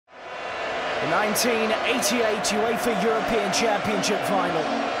The 1988 UEFA European Championship final.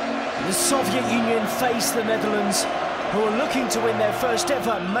 The Soviet Union faced the Netherlands, who are looking to win their first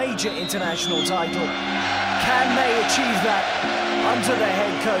ever major international title. Can they achieve that under their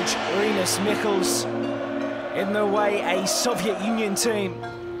head coach, Rinus Michels, in the way a Soviet Union team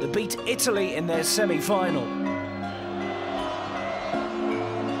that beat Italy in their semi-final?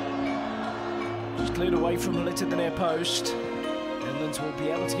 Just cleared away from Gullit at the near post. Netherlands will be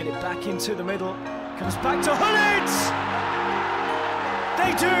able to get it back into the middle. Comes back to Gullit!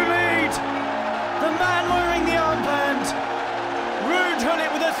 They do lead! The man wearing the armband, Ruud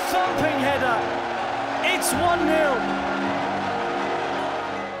Gullit with a thumping header. It's 1-0.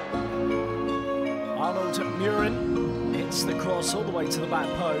 Arnold Muren hits the cross all the way to the back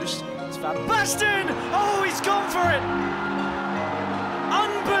post. It's Van Basten! Oh, he's gone for it!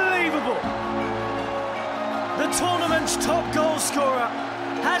 Unbelievable! The tournament's top goal scorer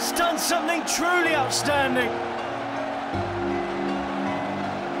has done something truly outstanding.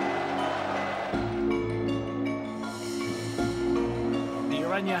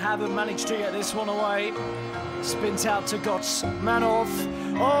 You haven't managed to get this one away. Spins out to Gotsmanov.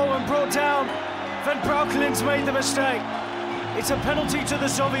 Oh, and brought down. Van Braukelin's made the mistake. It's a penalty to the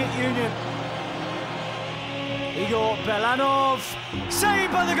Soviet Union. Igor Belanov.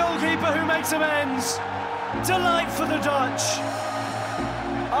 Saved by the goalkeeper who makes amends. Delight for the Dutch.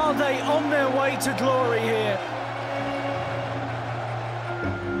 Are they on their way to glory here?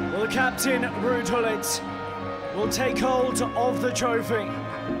 Well, the captain, Ruud Gullit, will take hold of the trophy.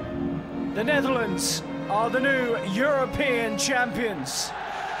 The Netherlands are the new European champions.